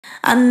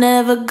I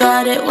never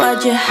got it,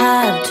 why'd you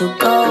have to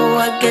go?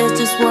 I guess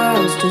this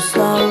world's too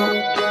slow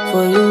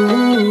for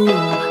you.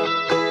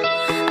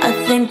 I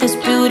think there's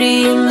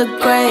beauty in the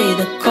gray,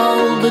 the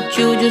cold, but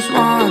you just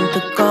want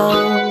the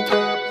gold.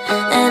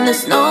 And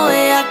there's no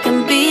way I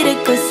can beat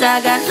it, cause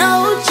I got no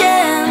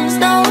chance,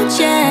 no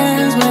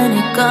chance when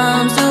it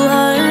comes to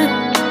her.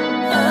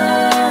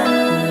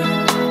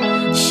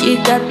 She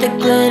got the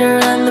glitter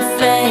and the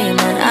fame,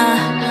 and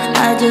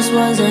I just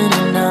wasn't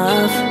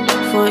enough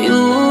for you.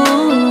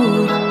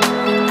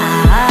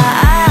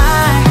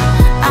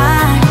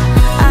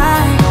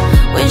 I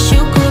wish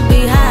you could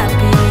be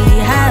happy,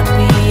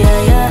 happy,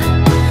 yeah, yeah.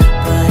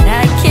 But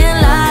I can't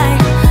lie,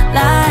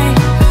 lie,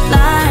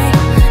 lie.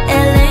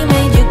 LA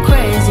made you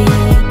crazy,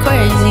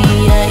 crazy,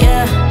 yeah,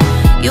 yeah.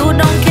 You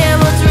don't care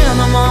what's real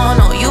no more,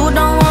 no, you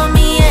don't want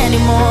me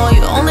anymore.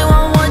 You only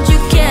want what you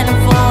can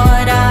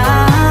afford.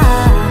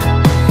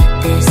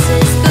 This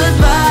is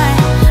goodbye,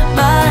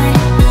 bye,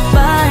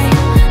 bye.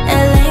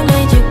 LA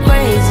made you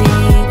crazy,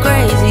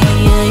 crazy,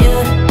 yeah,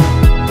 yeah.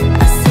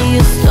 I see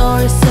your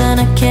stories and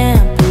I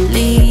can't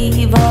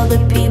believe all the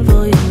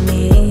people you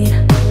meet.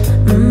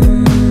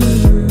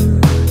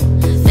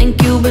 Think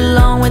you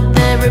belong with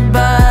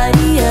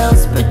everybody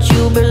else, but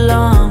you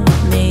belong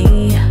with me.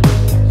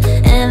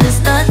 And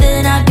there's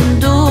nothing I can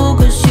do,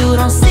 cause you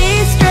don't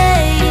see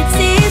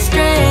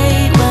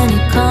straight when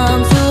it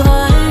comes to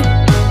her.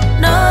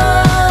 No,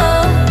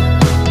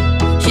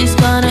 she's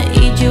gonna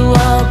eat you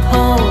up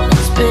whole and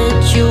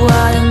spit you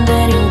out, and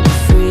then you'll be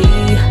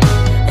free.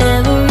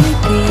 Every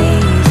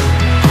piece.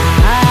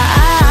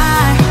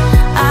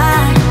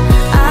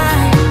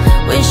 I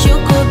wish you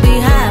could be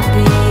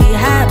happy,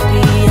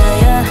 happy,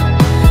 yeah, yeah.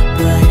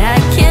 But I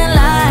can't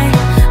lie,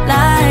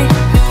 lie,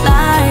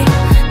 lie.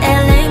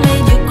 LA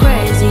made you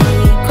crazy,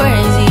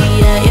 crazy,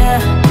 yeah, yeah.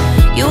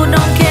 You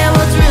don't care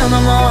what's real no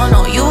more, no,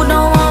 you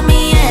don't want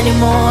me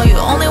anymore. You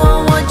only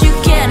want what you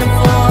can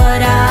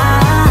afford.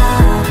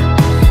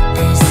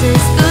 This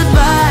is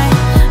goodbye,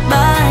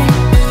 bye,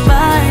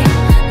 bye.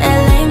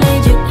 LA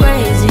made you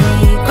crazy,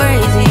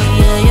 crazy,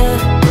 yeah, yeah.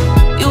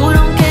 You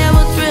don't care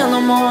what's real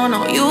no more, no,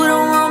 you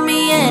don't want me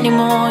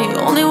anymore. You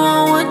only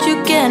want what you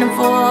can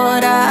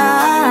afford.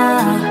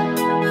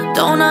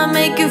 Don't I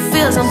make you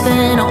feel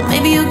something? Or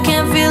maybe you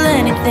can't feel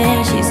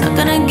anything. She's not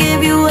gonna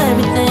give you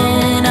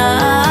everything. I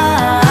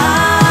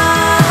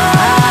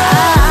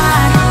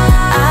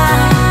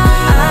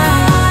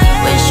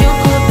wish you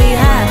could be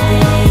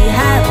happy,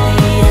 happy,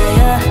 yeah,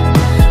 yeah.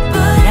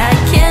 But I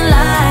can't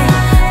lie,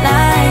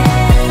 lie,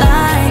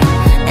 lie.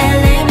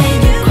 LA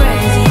made you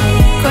crazy,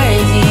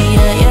 crazy,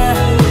 yeah, yeah.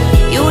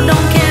 You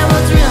don't care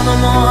what's real no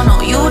more, no,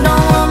 you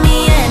don't want me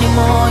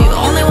anymore. You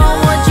only want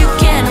what you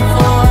can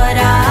afford.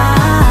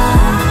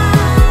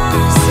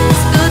 This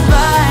is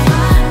goodbye,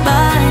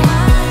 bye,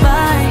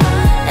 bye.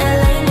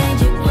 LA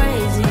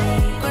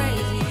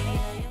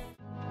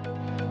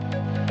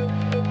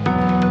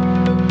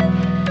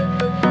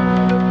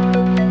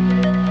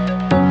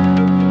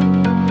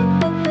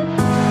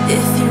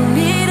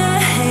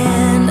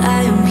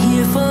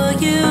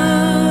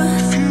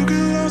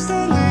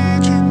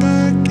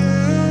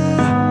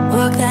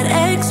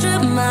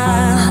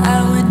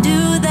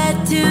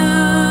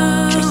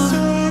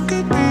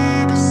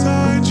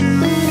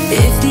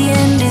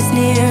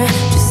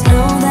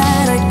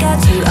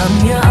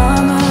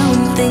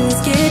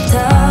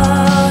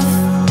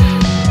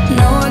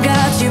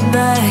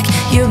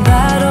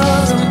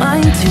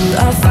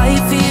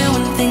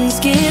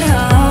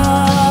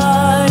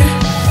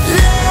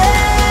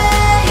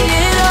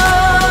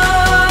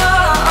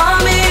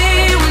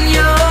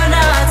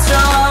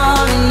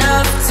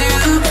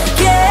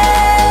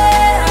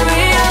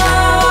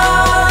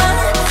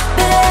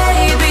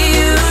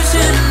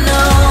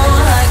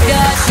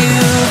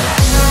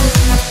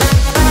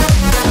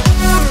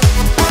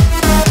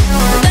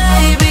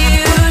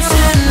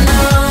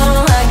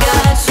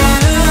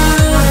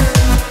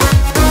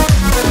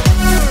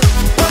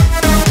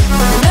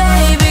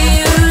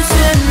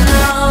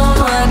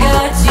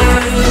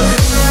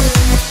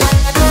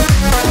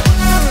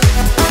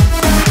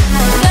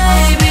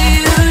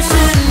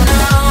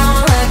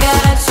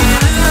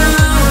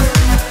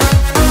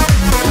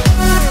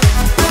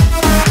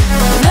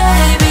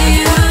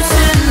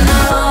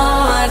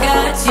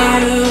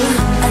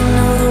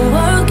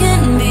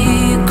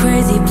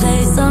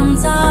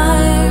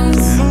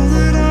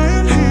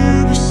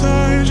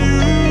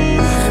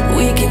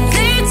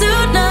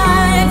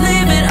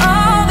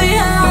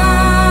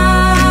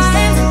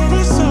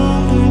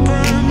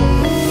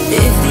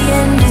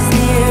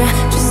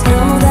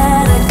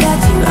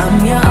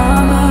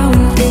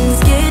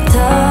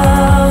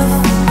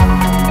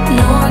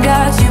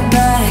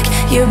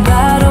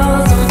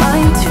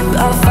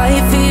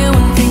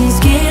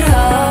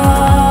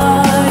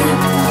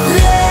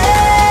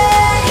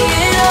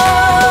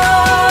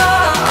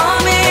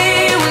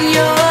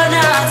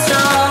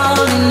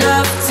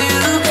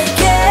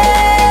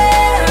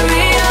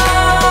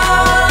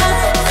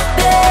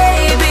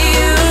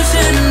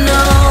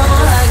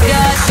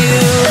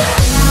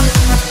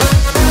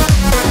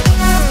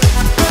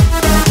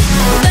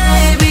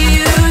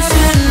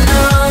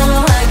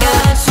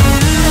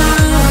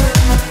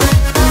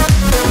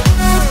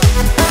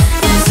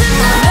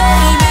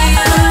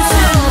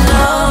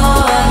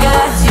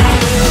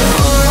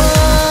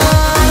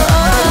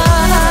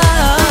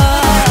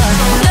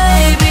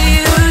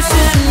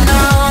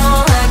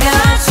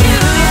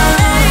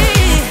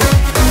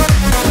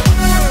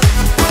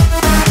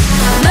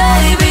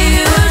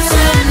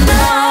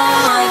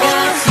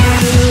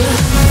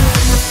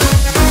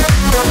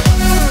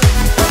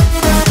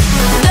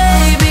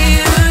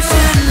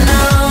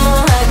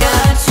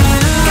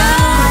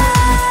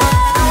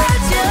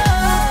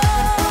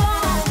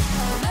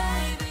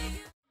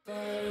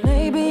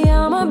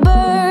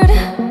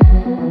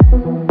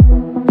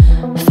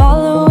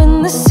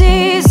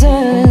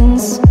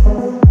seasons.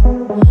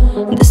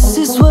 This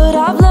is what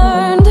I've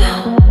learned.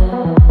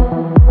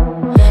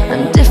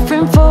 I'm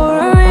different for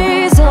a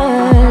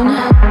reason.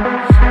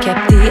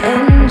 Kept the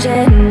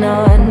engine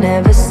on,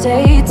 never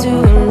stayed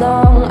too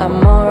long.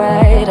 I'm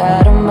alright,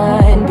 I don't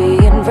mind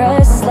being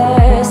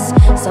restless.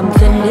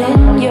 Something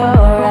in your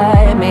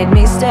eye made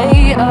me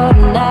stay up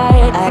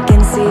night. I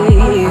can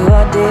see you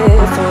are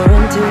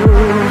different too.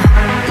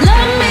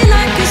 Love me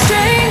like a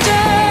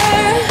stranger,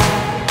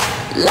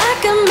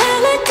 like a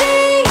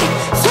melody,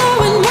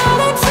 flowing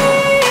wild and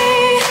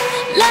free.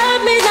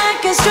 Love me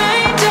like a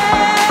stranger,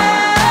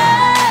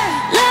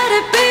 let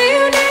it be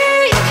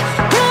unique,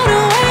 run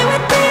away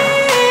with me.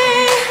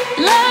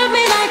 Love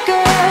me like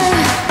a,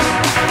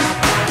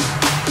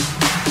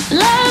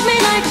 love me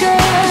like a,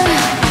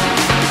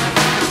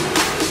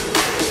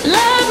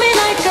 love me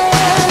like a,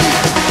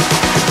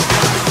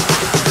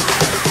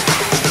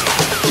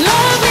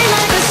 love me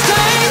like a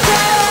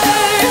stranger.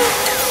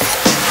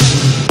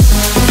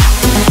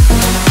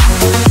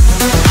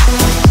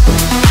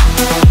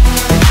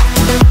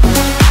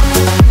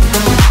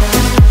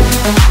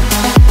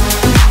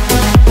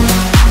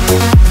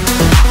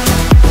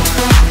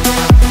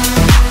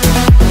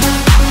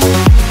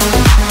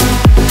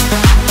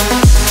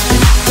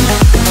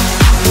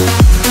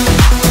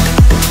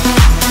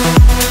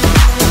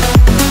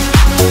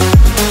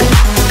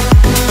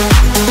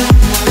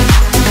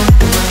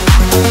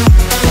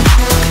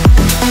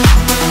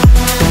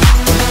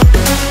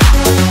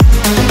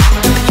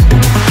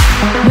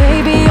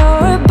 Maybe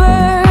you're a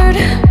bird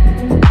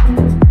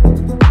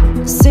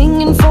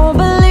singing for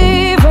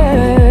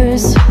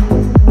believers,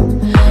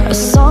 a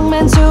song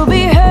meant to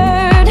be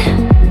heard,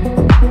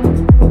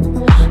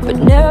 but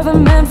never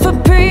meant for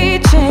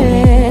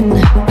preaching.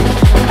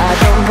 I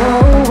don't know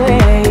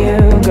where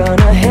you're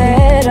gonna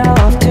head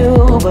off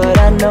to, but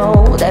I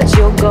know that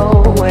you'll go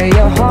where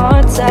your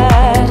heart's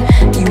at.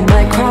 You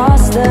might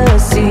cross the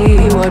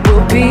sea, what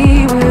will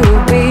be,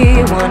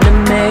 wanna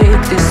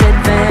make this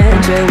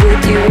adventure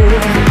with you.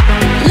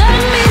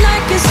 Love me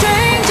like a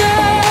stranger,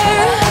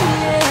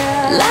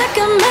 like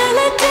a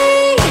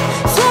melody,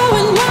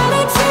 flowing wild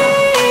and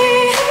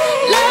free.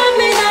 Love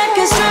me like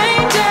a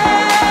stranger,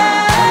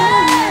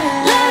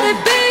 let it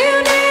be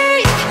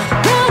unique,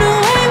 run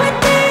away with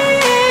me.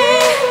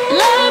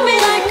 Love me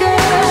like a,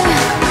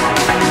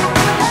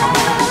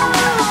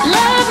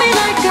 love me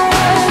like a,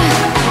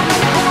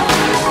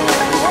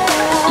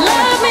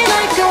 love me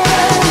like a,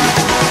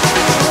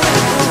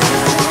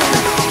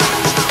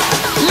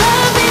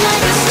 love me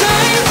like a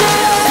stranger.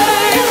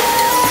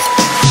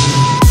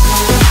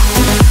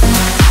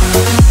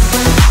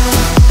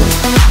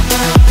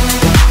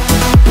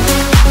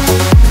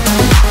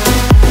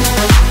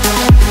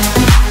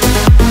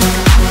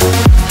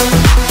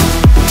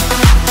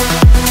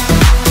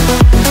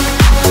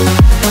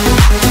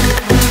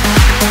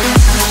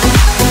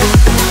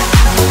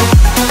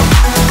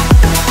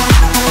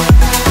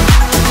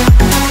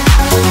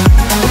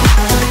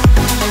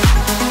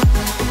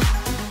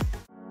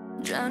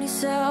 Drown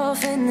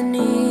yourself in the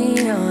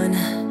neon.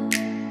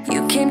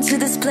 You came to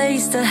this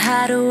place to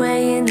hide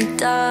away in the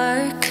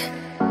dark.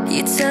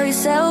 You tell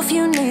yourself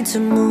you need to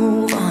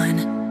move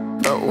on,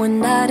 but one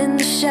night in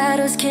the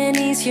shadows can't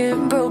ease your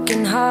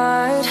broken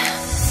heart.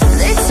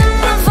 They turn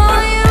the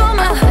volume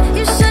up,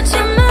 you shut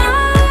your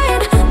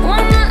mind.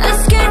 Wanna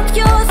escape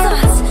your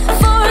thoughts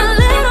for a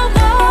little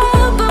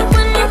while, but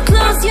when you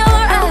close your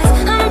eyes,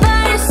 I'm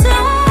by your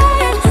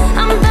side,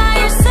 I'm by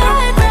your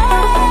side,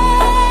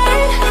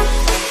 right?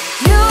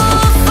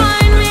 You'll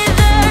find me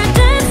there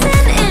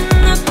dancing in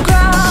the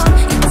crowd.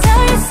 You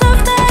tell yourself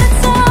that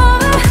it's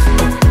over,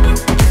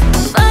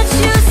 but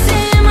you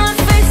see my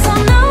face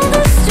on all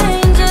the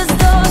strangers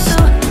though. So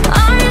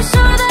are you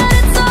sure that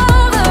it's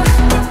over?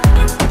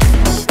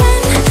 When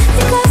you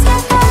close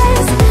your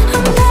eyes,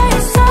 I'm by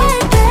your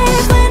side,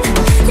 babe. When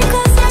you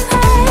close your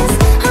eyes,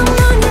 I'm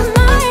on your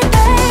mind,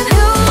 babe.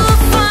 You'll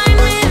find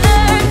me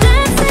there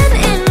dancing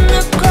in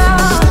the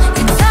crowd.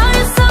 You tell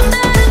yourself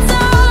that it's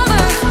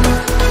over.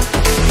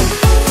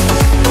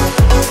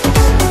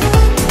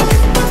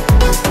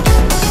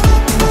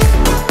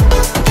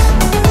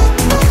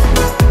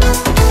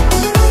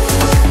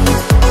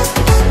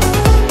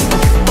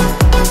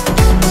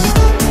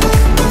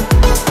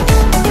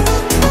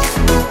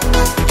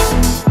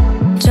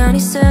 Drown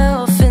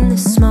yourself in the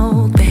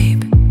smoke,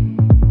 babe.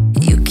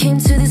 You came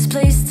to this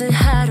place to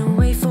hide away.